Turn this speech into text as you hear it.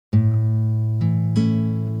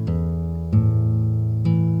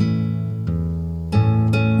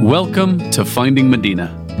Welcome to Finding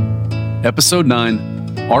Medina, Episode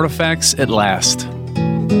 9, Artifacts at Last.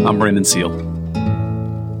 I'm Brandon Seal.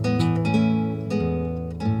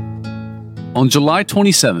 On July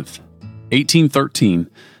 27th, 1813,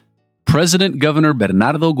 President-Governor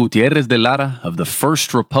Bernardo Gutierrez de Lara of the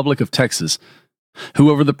First Republic of Texas,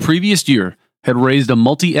 who over the previous year had raised a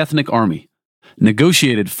multi-ethnic army,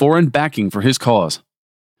 negotiated foreign backing for his cause,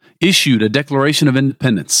 issued a Declaration of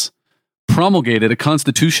Independence, promulgated a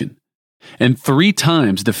constitution, and 3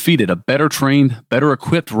 times defeated a better-trained,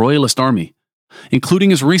 better-equipped Royalist army,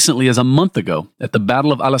 including as recently as a month ago at the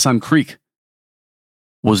Battle of Alasan Creek,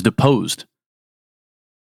 was deposed.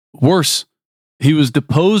 Worse, he was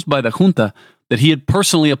deposed by the junta that he had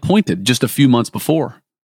personally appointed just a few months before.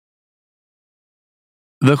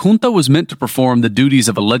 The junta was meant to perform the duties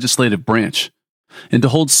of a legislative branch and to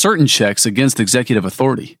hold certain checks against executive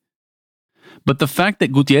authority. But the fact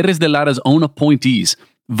that Gutierrez de Lara's own appointees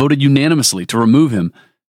voted unanimously to remove him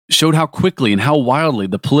showed how quickly and how wildly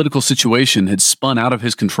the political situation had spun out of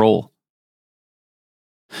his control.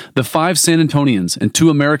 The 5 San Antonians and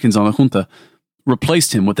 2 Americans on the junta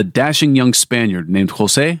replaced him with a dashing young Spaniard named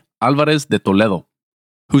José Álvarez de Toledo,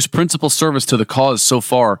 whose principal service to the cause so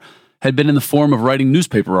far had been in the form of writing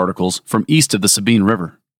newspaper articles from east of the Sabine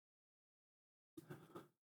River.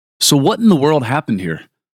 So what in the world happened here?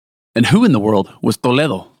 And who in the world was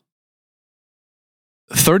Toledo?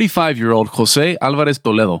 35-year-old José Álvarez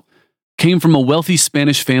Toledo came from a wealthy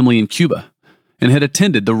Spanish family in Cuba and had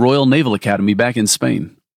attended the Royal Naval Academy back in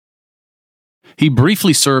Spain. He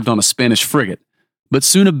briefly served on a Spanish frigate, but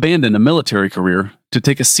soon abandoned a military career to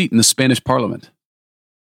take a seat in the Spanish Parliament.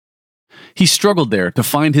 He struggled there to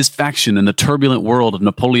find his faction in the turbulent world of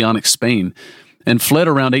Napoleonic Spain and fled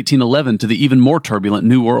around 1811 to the even more turbulent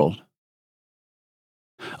New World.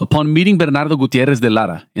 Upon meeting Bernardo Gutierrez de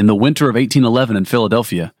Lara in the winter of 1811 in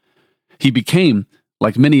Philadelphia, he became,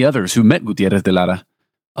 like many others who met Gutierrez de Lara,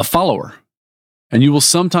 a follower, and you will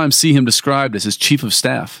sometimes see him described as his chief of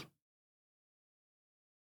staff.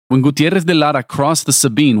 When Gutierrez de Lara crossed the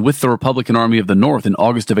Sabine with the Republican Army of the North in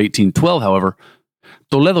August of 1812, however,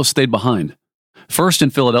 Toledo stayed behind, first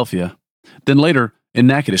in Philadelphia, then later in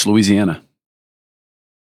Natchitoches, Louisiana.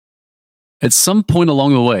 At some point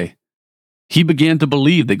along the way, he began to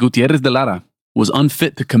believe that Gutierrez de Lara was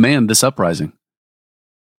unfit to command this uprising.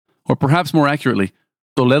 Or perhaps more accurately,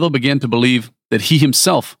 Toledo began to believe that he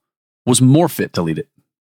himself was more fit to lead it,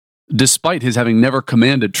 despite his having never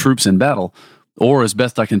commanded troops in battle, or, as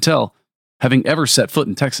best I can tell, having ever set foot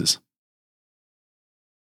in Texas.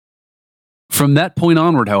 From that point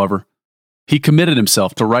onward, however, he committed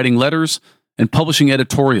himself to writing letters and publishing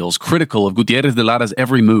editorials critical of Gutierrez de Lara's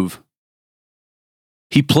every move.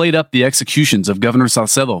 He played up the executions of Governor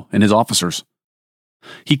Salcedo and his officers.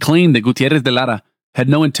 He claimed that Gutierrez de Lara had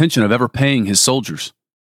no intention of ever paying his soldiers.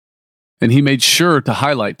 And he made sure to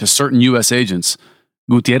highlight to certain U.S. agents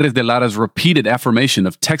Gutierrez de Lara's repeated affirmation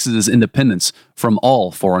of Texas's independence from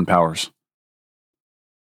all foreign powers.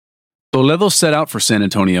 Toledo set out for San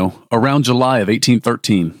Antonio around July of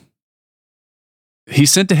 1813. He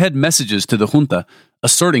sent ahead messages to the junta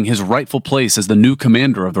asserting his rightful place as the new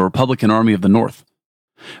commander of the Republican Army of the North,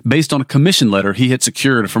 based on a commission letter he had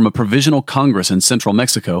secured from a provisional Congress in central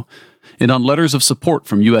Mexico and on letters of support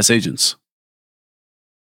from U.S. agents.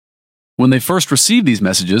 When they first received these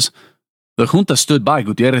messages, the junta stood by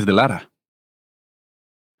Gutierrez de Lara.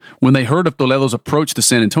 When they heard of Toledo's approach to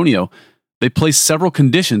San Antonio, they placed several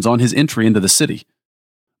conditions on his entry into the city,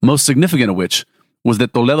 most significant of which was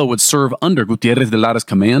that Toledo would serve under Gutierrez de Lara's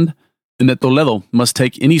command and that Toledo must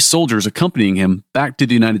take any soldiers accompanying him back to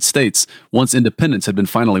the United States once independence had been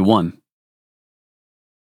finally won.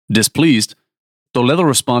 Displeased, Toledo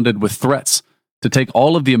responded with threats to take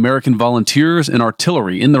all of the American volunteers and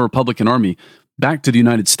artillery in the Republican Army back to the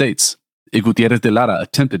United States if Gutierrez de Lara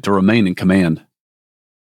attempted to remain in command.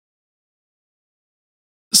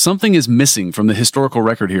 Something is missing from the historical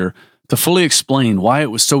record here to fully explain why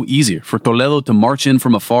it was so easy for Toledo to march in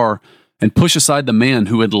from afar and push aside the man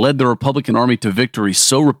who had led the Republican Army to victory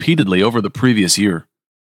so repeatedly over the previous year.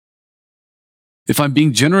 If I'm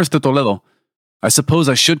being generous to Toledo, I suppose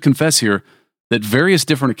I should confess here that various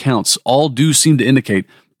different accounts all do seem to indicate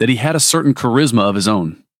that he had a certain charisma of his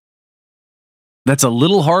own. That's a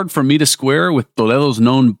little hard for me to square with Toledo's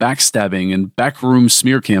known backstabbing and backroom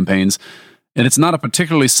smear campaigns, and it's not a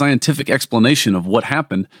particularly scientific explanation of what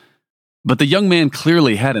happened, but the young man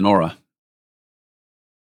clearly had an aura.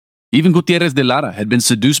 Even Gutierrez de Lara had been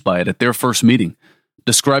seduced by it at their first meeting,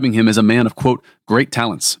 describing him as a man of, quote, great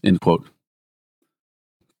talents, end quote.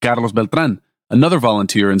 Carlos Beltran, another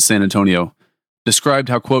volunteer in San Antonio, described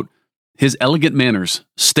how, quote, his elegant manners,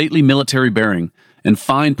 stately military bearing, and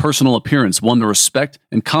fine personal appearance won the respect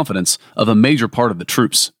and confidence of a major part of the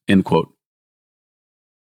troops, end quote.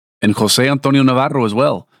 And José Antonio Navarro as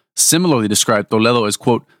well similarly described Toledo as,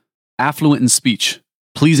 quote, affluent in speech,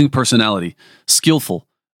 pleasing personality, skillful,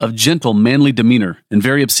 of gentle, manly demeanor, and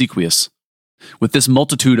very obsequious. With this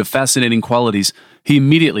multitude of fascinating qualities, he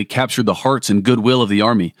immediately captured the hearts and goodwill of the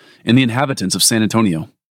army and the inhabitants of San Antonio,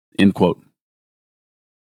 end quote.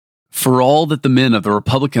 For all that the men of the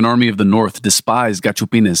Republican Army of the North despised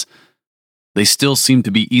Gachupines, they still seemed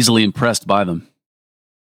to be easily impressed by them.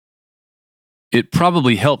 It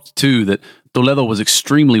probably helped, too, that Toledo was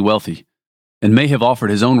extremely wealthy and may have offered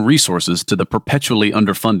his own resources to the perpetually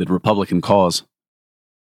underfunded Republican cause.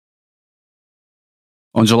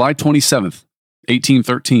 On July 27,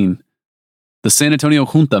 1813, the San Antonio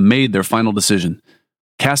Junta made their final decision,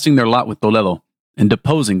 casting their lot with Toledo and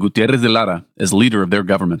deposing Gutierrez de Lara as leader of their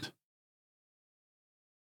government.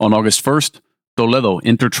 On August 1st, Toledo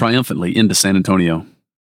entered triumphantly into San Antonio.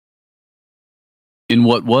 In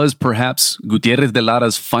what was perhaps Gutierrez de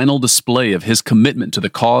Lara's final display of his commitment to the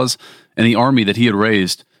cause and the army that he had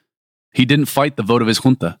raised, he didn't fight the vote of his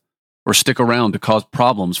junta or stick around to cause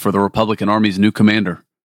problems for the Republican Army's new commander.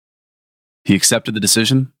 He accepted the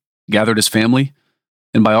decision, gathered his family,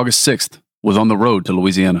 and by August 6th was on the road to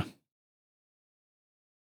Louisiana.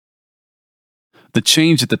 The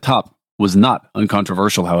change at the top was not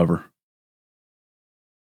uncontroversial, however.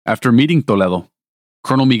 After meeting Toledo,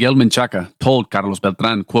 Colonel Miguel Menchaca told Carlos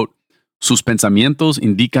Beltrán, quote, sus pensamientos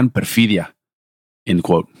indican perfidia, end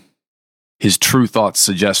quote. His true thoughts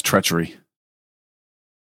suggest treachery.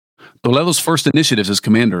 Toledo's first initiatives as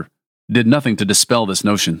commander did nothing to dispel this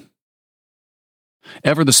notion.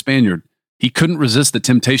 Ever the Spaniard, he couldn't resist the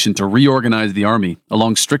temptation to reorganize the army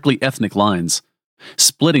along strictly ethnic lines,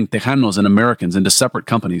 splitting Tejanos and Americans into separate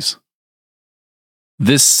companies.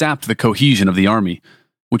 This sapped the cohesion of the army,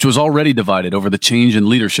 which was already divided over the change in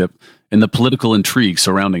leadership and the political intrigue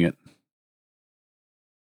surrounding it.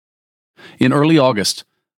 In early August,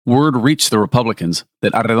 word reached the Republicans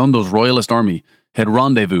that Arredondo's Royalist army had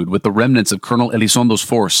rendezvoused with the remnants of Colonel Elizondo's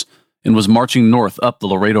force and was marching north up the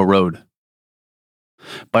Laredo Road.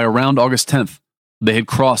 By around August 10th, they had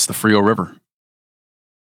crossed the Frio River.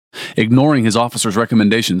 Ignoring his officers'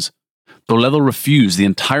 recommendations, Toledo refused the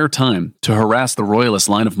entire time to harass the Royalist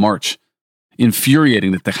line of march,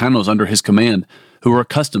 infuriating the Tejanos under his command, who were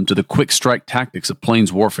accustomed to the quick strike tactics of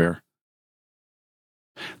plains warfare.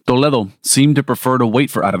 Toledo seemed to prefer to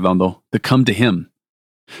wait for Arredondo to come to him,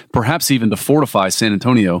 perhaps even to fortify San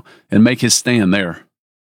Antonio and make his stand there.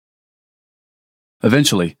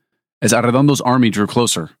 Eventually, as Arredondo's army drew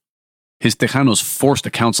closer, his Tejanos forced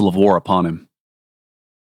a council of war upon him.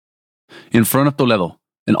 In front of Toledo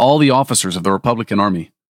and all the officers of the Republican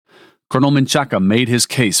Army, Colonel Menchaca made his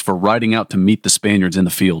case for riding out to meet the Spaniards in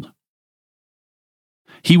the field.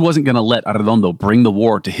 He wasn't going to let Arredondo bring the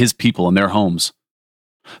war to his people and their homes.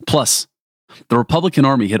 Plus, the Republican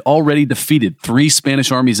Army had already defeated 3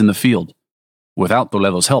 Spanish armies in the field, without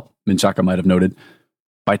Toledo's help, Menchaca might have noted,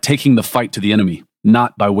 by taking the fight to the enemy,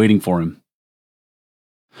 not by waiting for him.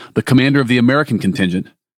 The commander of the American contingent,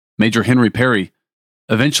 Major Henry Perry,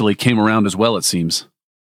 eventually came around as well, it seems.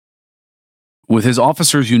 With his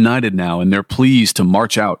officers united now in their pleas to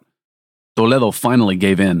march out, Toledo finally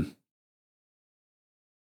gave in.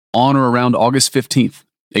 On or around August 15th,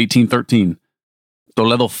 1813,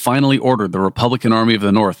 Toledo finally ordered the Republican Army of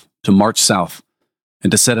the North to march south and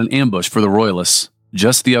to set an ambush for the Royalists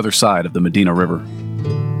just the other side of the Medina River.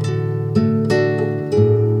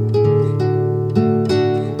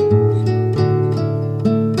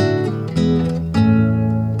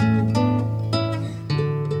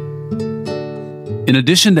 In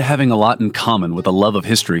addition to having a lot in common with a love of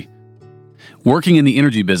history, working in the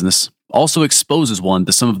energy business also exposes one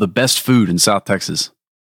to some of the best food in South Texas.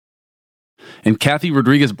 And Kathy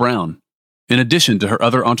Rodriguez Brown, in addition to her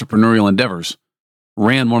other entrepreneurial endeavors,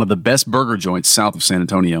 ran one of the best burger joints south of San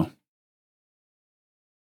Antonio.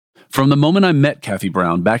 From the moment I met Kathy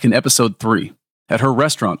Brown back in episode 3, at her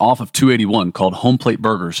restaurant off of 281 called Home Plate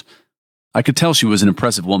Burgers, I could tell she was an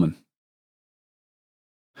impressive woman.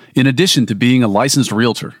 In addition to being a licensed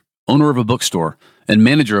realtor, owner of a bookstore, and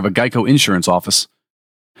manager of a Geico insurance office,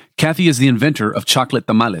 Kathy is the inventor of chocolate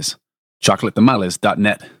tamales,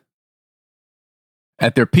 chocolatetamales.net.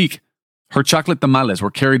 At their peak, her chocolate tamales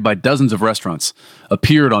were carried by dozens of restaurants,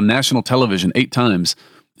 appeared on national television 8 times,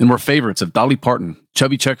 and were favorites of Dolly Parton,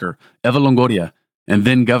 Chubby Checker, Eva Longoria, and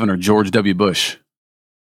then Governor George W. Bush.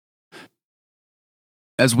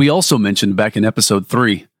 As we also mentioned back in episode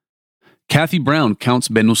 3, Kathy Brown counts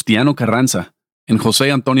Venustiano Carranza and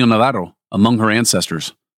José Antonio Navarro among her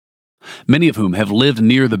ancestors, many of whom have lived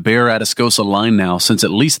near the Bear-Atascosa line now since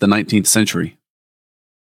at least the 19th century.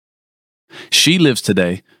 She lives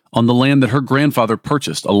today on the land that her grandfather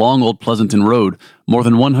purchased along Old Pleasanton Road more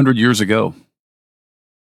than 100 years ago.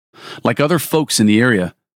 Like other folks in the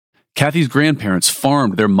area, Kathy's grandparents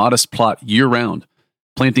farmed their modest plot year-round,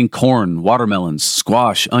 planting corn, watermelons,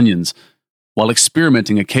 squash, onions, while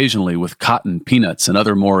experimenting occasionally with cotton, peanuts, and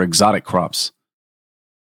other more exotic crops.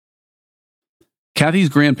 Kathy's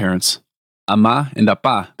grandparents, Ama and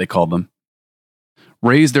Apa, they called them,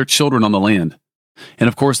 raised their children on the land, and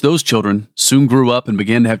of course those children soon grew up and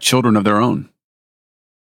began to have children of their own.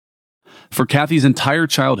 For Kathy's entire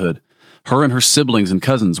childhood, her and her siblings and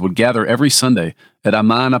cousins would gather every Sunday at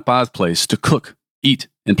Ama and Apa's place to cook, eat,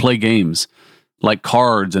 and play games, like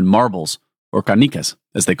cards and marbles, or canicas,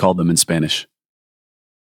 as they called them in Spanish.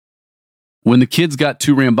 When the kids got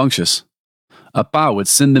too rambunctious, Apa would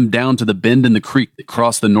send them down to the bend in the creek that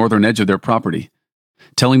crossed the northern edge of their property,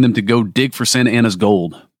 telling them to go dig for Santa Anna's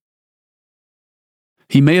gold.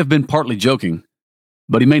 He may have been partly joking,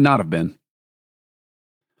 but he may not have been.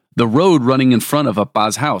 The road running in front of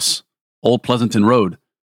Apa's house, Old Pleasanton Road,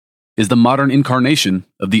 is the modern incarnation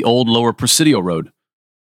of the old Lower Presidio Road,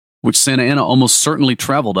 which Santa Anna almost certainly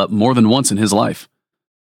traveled up more than once in his life,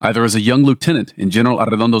 either as a young lieutenant in General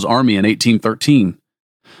Arredondo's army in 1813,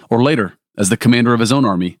 or later as the commander of his own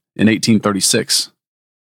army in 1836.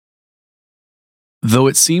 Though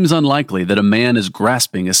it seems unlikely that a man as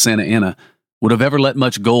grasping as Santa Anna would have ever let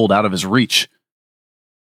much gold out of his reach,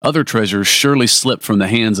 other treasures surely slipped from the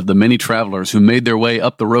hands of the many travelers who made their way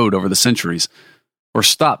up the road over the centuries, or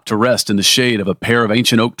stopped to rest in the shade of a pair of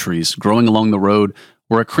ancient oak trees growing along the road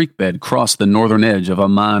where a creek bed crossed the northern edge of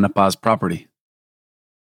Ama and Apa's property.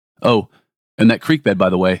 Oh, and that creek bed, by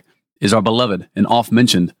the way, is our beloved and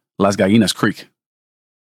oft-mentioned Las Gallinas Creek.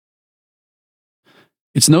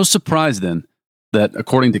 It's no surprise, then, that,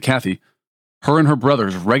 according to Kathy, her and her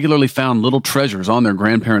brothers regularly found little treasures on their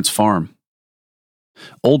grandparents' farm.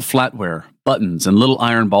 Old flatware, buttons, and little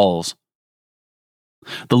iron balls.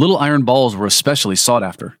 The little iron balls were especially sought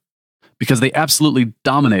after, because they absolutely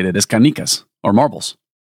dominated as canicas, or marbles.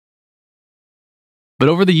 But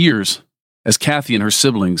over the years, as Kathy and her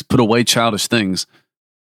siblings put away childish things,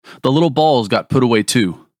 the little balls got put away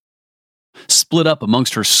too, split up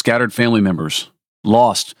amongst her scattered family members,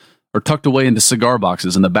 lost, or tucked away into cigar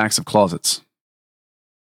boxes in the backs of closets.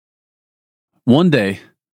 One day,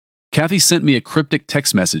 Kathy sent me a cryptic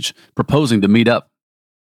text message proposing to meet up.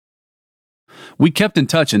 We kept in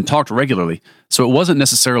touch and talked regularly, so it wasn't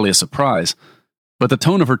necessarily a surprise, but the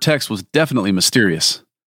tone of her text was definitely mysterious.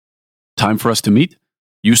 Time for us to meet?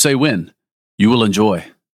 You say when. You will enjoy.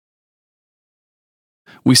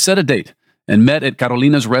 We set a date and met at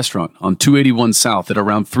Carolina's restaurant on 281 South at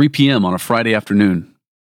around 3 p.m. on a Friday afternoon.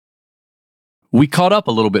 We caught up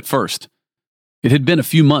a little bit first. It had been a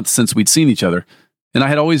few months since we'd seen each other, and I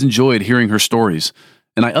had always enjoyed hearing her stories,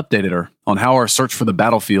 and I updated her on how our search for the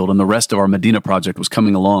battlefield and the rest of our Medina project was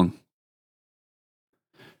coming along.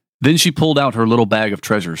 Then she pulled out her little bag of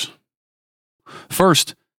treasures.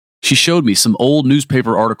 First, she showed me some old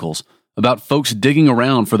newspaper articles about folks digging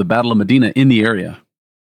around for the Battle of Medina in the area.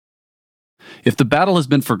 If the battle has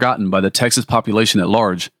been forgotten by the Texas population at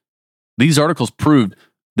large, these articles proved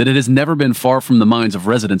that it has never been far from the minds of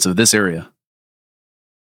residents of this area.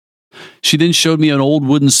 She then showed me an old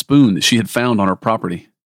wooden spoon that she had found on her property.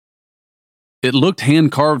 It looked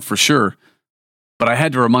hand-carved for sure, but I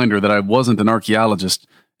had to remind her that I wasn't an archaeologist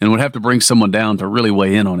and would have to bring someone down to really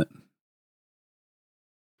weigh in on it.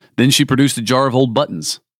 Then she produced a jar of old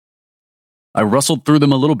buttons. I rustled through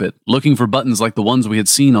them a little bit, looking for buttons like the ones we had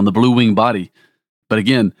seen on the Blue Wing body, but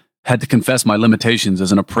again, had to confess my limitations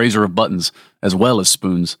as an appraiser of buttons as well as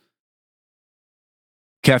spoons.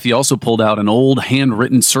 Kathy also pulled out an old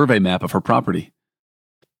handwritten survey map of her property.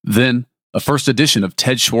 Then, a first edition of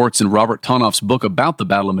Ted Schwartz and Robert Tonoff's book about the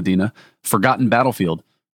Battle of Medina, Forgotten Battlefield,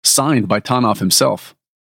 signed by Tonoff himself.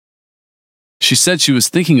 She said she was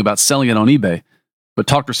thinking about selling it on eBay, but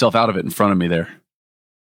talked herself out of it in front of me there.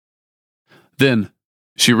 Then,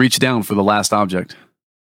 she reached down for the last object.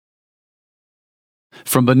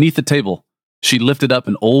 From beneath the table, she lifted up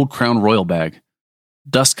an old Crown Royal bag,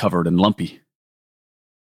 dust-covered and lumpy.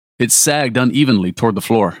 It sagged unevenly toward the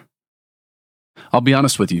floor. I'll be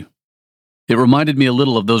honest with you. It reminded me a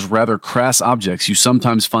little of those rather crass objects you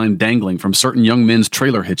sometimes find dangling from certain young men's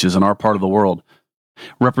trailer hitches in our part of the world,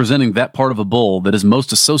 representing that part of a bull that is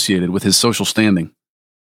most associated with his social standing.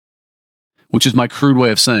 Which is my crude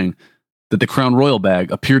way of saying that the Crown Royal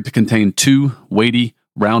bag appeared to contain two weighty,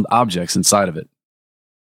 round objects inside of it.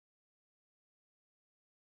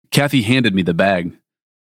 Kathy handed me the bag.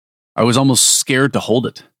 I was almost scared to hold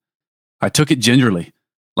it. I took it gingerly,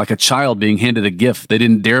 like a child being handed a gift they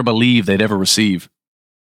didn't dare believe they'd ever receive.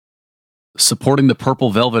 Supporting the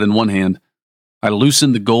purple velvet in one hand, I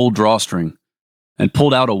loosened the gold drawstring and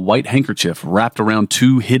pulled out a white handkerchief wrapped around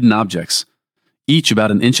two hidden objects, each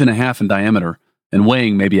about 1.5 inches in diameter and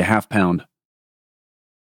weighing maybe a half pound.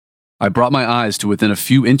 I brought my eyes to within a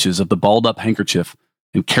few inches of the balled-up handkerchief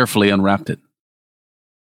and carefully unwrapped it.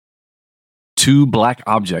 Two black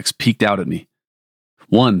objects peeked out at me,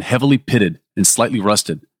 one heavily pitted and slightly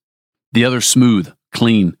rusted, the other smooth,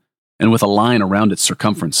 clean, and with a line around its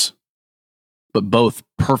circumference, but both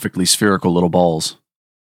perfectly spherical little balls.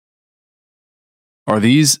 Are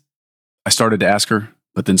these? I started to ask her,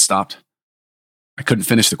 but then stopped. I couldn't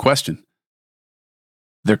finish the question.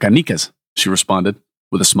 They're canicas, she responded,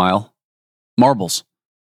 with a smile. Marbles.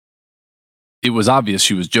 It was obvious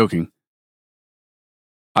she was joking.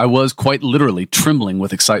 I was quite literally trembling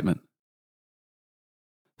with excitement.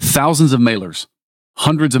 Thousands of mailers,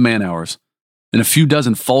 hundreds of man-hours, and a few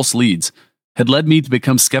dozen false leads had led me to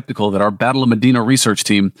become skeptical that our Battle of Medina research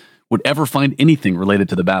team would ever find anything related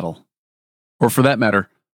to the battle. Or for that matter,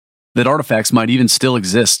 that artifacts might even still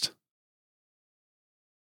exist.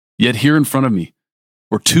 Yet here in front of me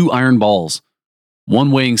were two iron balls,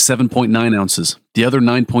 one weighing 7.9 ounces, the other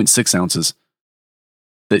 9.6 ounces,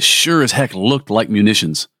 that sure as heck looked like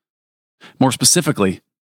munitions. More specifically,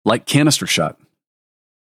 like canister shot.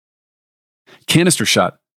 Canister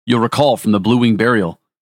shot, you'll recall from the Blue Wing burial,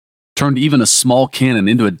 turned even a small cannon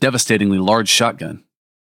into a devastatingly large shotgun.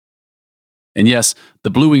 And yes, the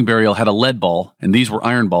Blue Wing burial had a lead ball, and these were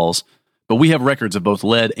iron balls, but we have records of both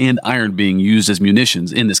lead and iron being used as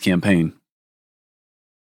munitions in this campaign.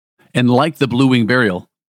 And like the Blue Wing burial,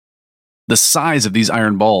 the size of these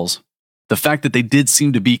iron balls, the fact that they did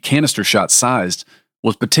seem to be canister shot sized,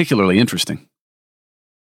 was particularly interesting.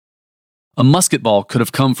 A musket ball could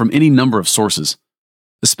have come from any number of sources,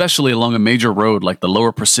 especially along a major road like the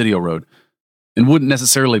Lower Presidio Road, and wouldn't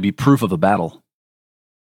necessarily be proof of a battle.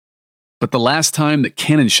 But the last time that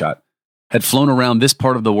cannon shot had flown around this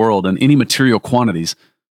part of the world in any material quantities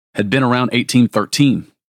had been around 1813,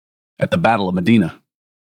 at the Battle of Medina.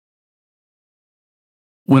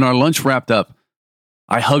 When our lunch wrapped up,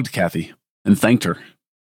 I hugged Kathy and thanked her.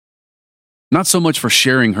 Not so much for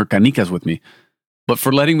sharing her canicas with me, but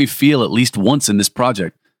for letting me feel at least once in this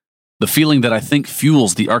project the feeling that I think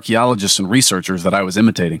fuels the archaeologists and researchers that I was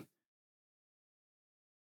imitating.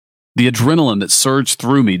 The adrenaline that surged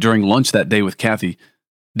through me during lunch that day with Kathy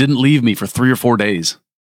didn't leave me for 3 or 4 days.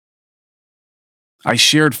 I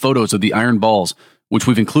shared photos of the iron balls, which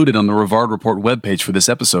we've included on the Rivard Report webpage for this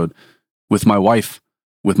episode, with my wife,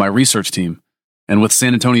 with my research team, and with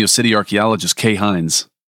San Antonio City archaeologist Kay Hines.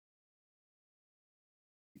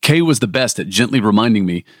 Kay was the best at gently reminding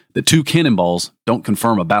me that 2 cannonballs don't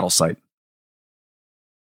confirm a battle site.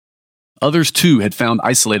 Others too had found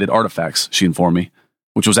isolated artifacts, she informed me,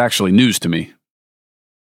 which was actually news to me.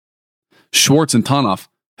 Schwartz and Tonoff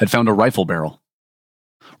had found a rifle barrel.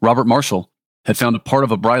 Robert Marshall had found a part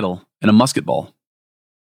of a bridle and a musket ball.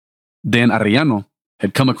 Dan Arellano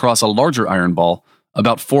had come across a larger iron ball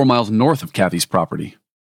about 4 miles north of Kathy's property.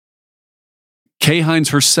 Kay Hines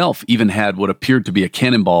herself even had what appeared to be a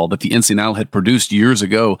cannonball that the Encinal had produced years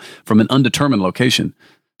ago from an undetermined location.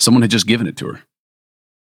 Someone had just given it to her.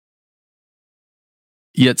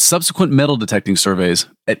 Yet subsequent metal detecting surveys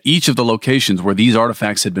at each of the locations where these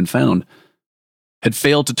artifacts had been found had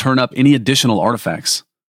failed to turn up any additional artifacts,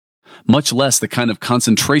 much less the kind of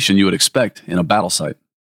concentration you would expect in a battle site.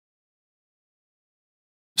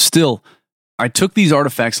 Still, I took these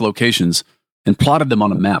artifacts' locations and plotted them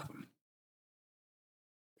on a map.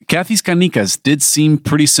 Kathy's canicas did seem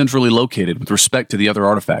pretty centrally located with respect to the other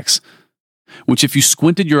artifacts, which if you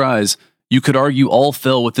squinted your eyes, you could argue all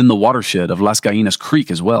fell within the watershed of Las Gallinas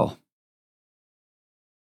Creek as well.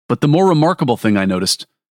 But the more remarkable thing I noticed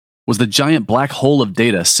was the giant black hole of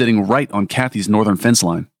data sitting right on Kathy's northern fence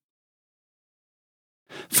line.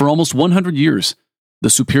 For almost 100 years, the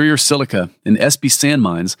Superior Silica and Espy sand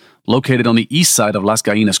mines, located on the east side of Las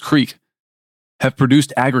Gallinas Creek, have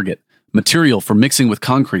produced aggregate, material for mixing with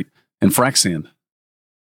concrete and frac sand.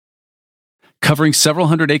 Covering several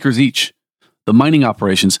hundred acres each, the mining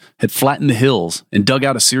operations had flattened the hills and dug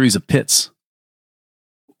out a series of pits.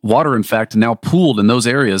 Water, in fact, now pooled in those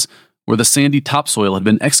areas where the sandy topsoil had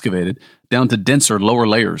been excavated down to denser lower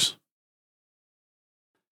layers.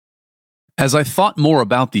 As I thought more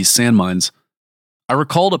about these sand mines, I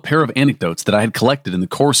recalled a pair of anecdotes that I had collected in the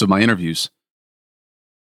course of my interviews.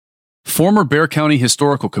 Former Bexar County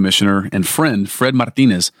Historical Commissioner and friend Fred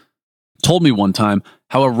Martinez told me one time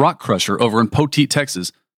how a rock crusher over in Poteet,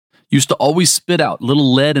 Texas, used to always spit out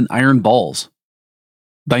little lead and iron balls.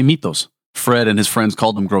 Daimitos, Fred and his friends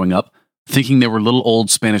called them growing up, thinking they were little old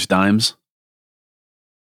Spanish dimes.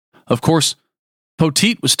 Of course,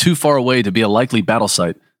 Poteet was too far away to be a likely battle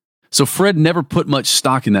site, so Fred never put much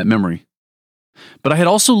stock in that memory. But I had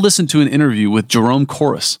also listened to an interview with Jerome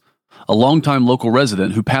Corus, a longtime local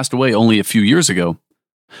resident who passed away only a few years ago,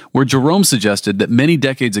 where Jerome suggested that many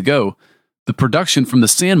decades ago, the production from the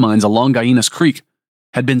sand mines along Gallinas Creek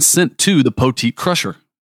had been sent to the Poteet crusher.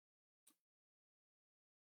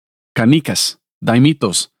 Canicas,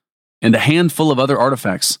 Daimitos, and a handful of other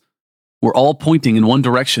artifacts were all pointing in one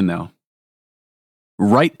direction now.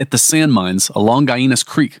 Right at the sand mines along Gallinas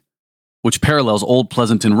Creek, which parallels Old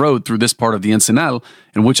Pleasanton Road through this part of the Encinal,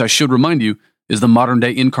 and which I should remind you is the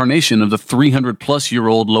modern-day incarnation of the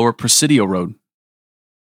 300-plus-year-old Lower Presidio Road.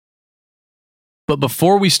 But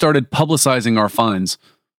before we started publicizing our finds,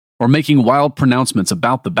 or making wild pronouncements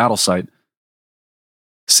about the battle site,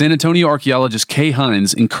 San Antonio archaeologist Kay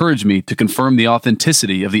Hines encouraged me to confirm the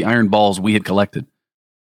authenticity of the iron balls we had collected.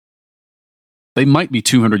 They might be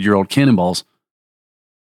 200-year-old cannonballs,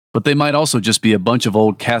 but they might also just be a bunch of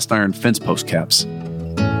old cast-iron fence post caps.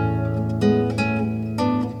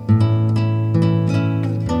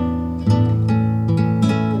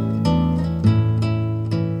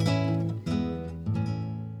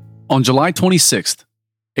 On July 26,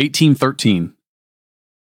 1813,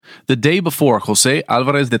 the day before José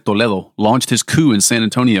Álvarez de Toledo launched his coup in San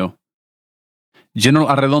Antonio, General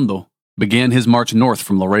Arredondo began his march north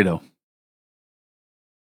from Laredo.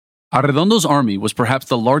 Arredondo's army was perhaps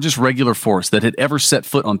the largest regular force that had ever set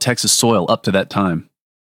foot on Texas soil up to that time.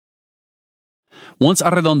 Once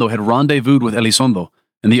Arredondo had rendezvoused with Elizondo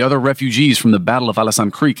and the other refugees from the Battle of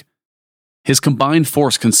Alazan Creek, his combined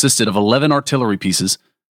force consisted of 11 artillery pieces,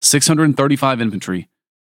 635 infantry,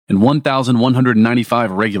 and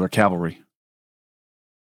 1,195 regular cavalry.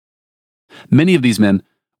 Many of these men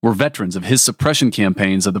were veterans of his suppression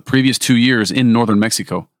campaigns of the previous 2 years in northern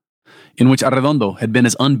Mexico, in which Arredondo had been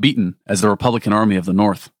as unbeaten as the Republican Army of the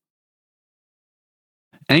North.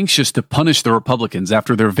 Anxious to punish the Republicans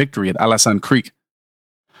after their victory at Alazan Creek,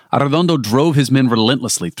 Arredondo drove his men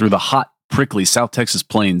relentlessly through the hot, prickly South Texas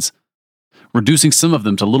plains, reducing some of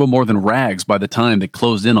them to little more than rags by the time they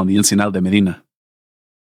closed in on the Encinal de Medina.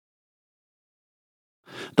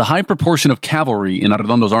 The high proportion of cavalry in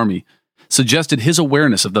Arredondo's army suggested his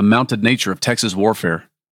awareness of the mounted nature of Texas warfare.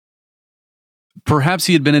 Perhaps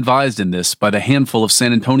he had been advised in this by the handful of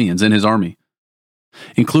San Antonians in his army,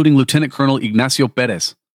 including Lieutenant Colonel Ignacio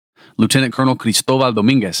Perez, Lieutenant Colonel Cristobal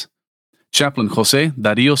Dominguez, Chaplain José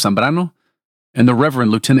Darío Zambrano, and the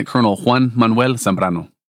Reverend Lieutenant Colonel Juan Manuel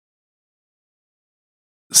Zambrano.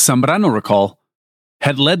 Zambrano, recall,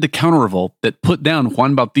 had led the counter-revolt that put down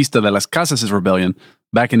Juan Bautista de las Casas' rebellion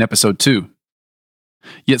back in Episode 2.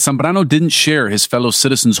 Yet Zambrano didn't share his fellow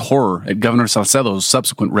citizens' horror at Governor Salcedo's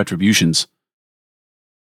subsequent retributions.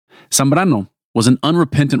 Zambrano was an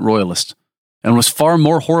unrepentant royalist and was far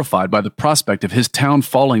more horrified by the prospect of his town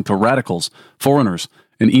falling to radicals, foreigners,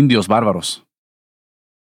 and indios bárbaros.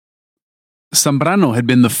 Zambrano had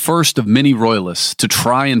been the first of many royalists to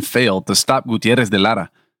try and fail to stop Gutiérrez de Lara,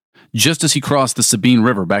 just as he crossed the Sabine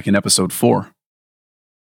River back in Episode 4.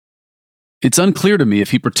 It's unclear to me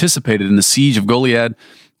if he participated in the siege of Goliad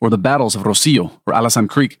or the battles of Rosillo or Alazan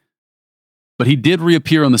Creek, but he did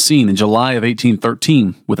reappear on the scene in July of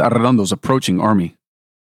 1813 with Arredondo's approaching army.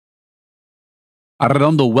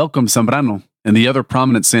 Arredondo welcomed Zambrano and the other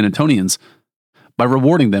prominent San Antonians by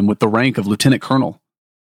rewarding them with the rank of lieutenant colonel,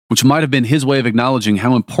 which might have been his way of acknowledging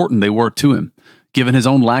how important they were to him, given his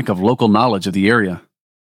own lack of local knowledge of the area.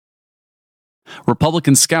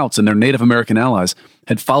 Republican scouts and their Native American allies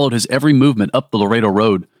had followed his every movement up the Laredo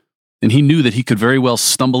Road, and he knew that he could very well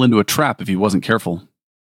stumble into a trap if he wasn't careful.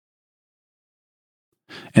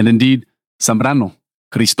 And indeed, Zambrano,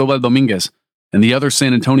 Cristobal Dominguez, and the other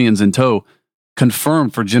San Antonians in tow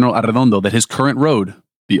confirmed for General Arredondo that his current road,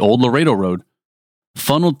 the old Laredo Road,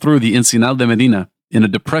 funneled through the Encinal de Medina in a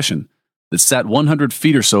depression that sat 100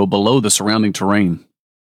 feet or so below the surrounding terrain.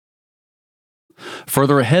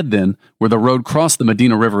 Further ahead, then, where the road crossed the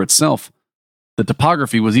Medina River itself, the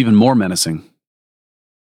topography was even more menacing.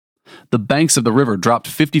 The banks of the river dropped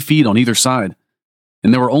 50 feet on either side,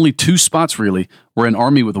 and there were only 2 spots, really, where an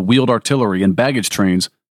army with wheeled artillery and baggage trains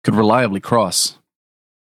could reliably cross.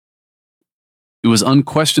 It was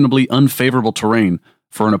unquestionably unfavorable terrain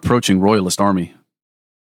for an approaching Royalist army.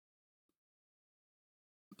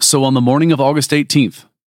 So on the morning of August 18th,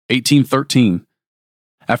 1813,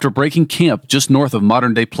 after breaking camp just north of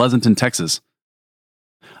modern-day Pleasanton, Texas,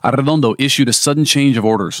 Arredondo issued a sudden change of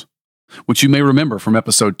orders, which you may remember from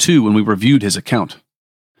episode 2 when we reviewed his account.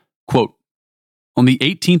 Quote, "On the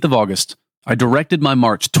 18th of August, I directed my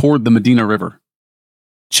march toward the Medina River,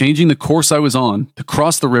 changing the course I was on to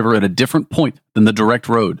cross the river at a different point than the direct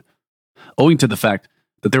road, owing to the fact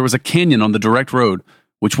that there was a canyon on the direct road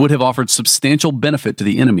which would have offered substantial benefit to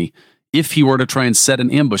the enemy if he were to try and set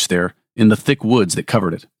an ambush there in the thick woods that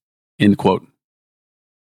covered it." End quote.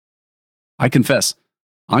 I confess,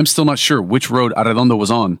 I'm still not sure which road Arredondo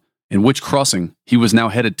was on and which crossing he was now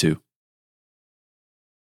headed to.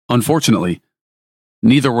 Unfortunately,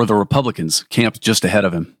 neither were the Republicans camped just ahead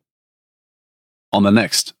of him. On the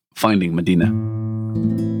next Finding Medina.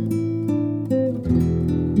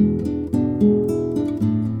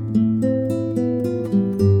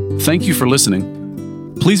 Thank you for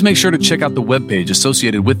listening. Please make sure to check out the webpage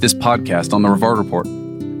associated with this podcast on the Rivard Report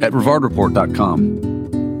at rivardreport.com.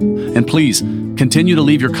 And please, continue to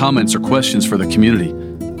leave your comments or questions for the community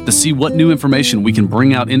to see what new information we can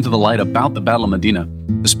bring out into the light about the Battle of Medina,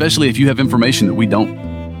 especially if you have information that we don't.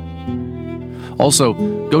 Also,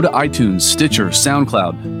 go to iTunes, Stitcher,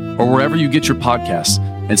 SoundCloud, or wherever you get your podcasts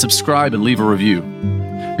and subscribe and leave a review.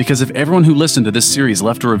 Because if everyone who listened to this series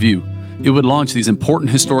left a review, it would launch these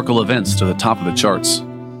important historical events to the top of the charts.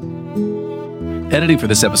 Editing for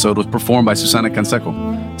this episode was performed by Susana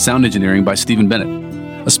Canseco, sound engineering by Stephen Bennett.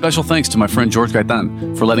 A special thanks to my friend George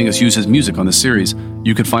Gaitan for letting us use his music on this series.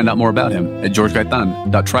 You can find out more about him at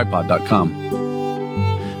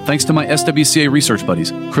georgegaitan.tripod.com. Thanks to my SWCA research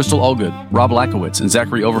buddies, Crystal Allgood, Rob Lakowitz, and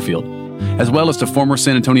Zachary Overfield, as well as to former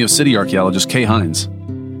San Antonio City archaeologist Kay Hines.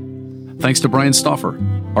 Thanks to Brian Stauffer,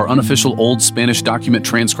 our unofficial Old Spanish document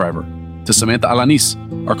transcriber, to Samantha Alanis,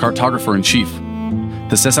 our cartographer-in-chief,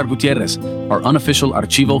 to Cesar Gutierrez, our unofficial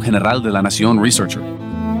Archivo General de la Nación researcher,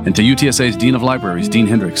 and to UTSA's Dean of Libraries, Dean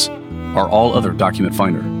Hendricks, our all other document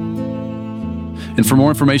finder. And for more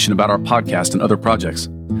information about our podcast and other projects,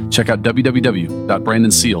 check out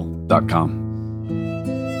www.brandonseal.com.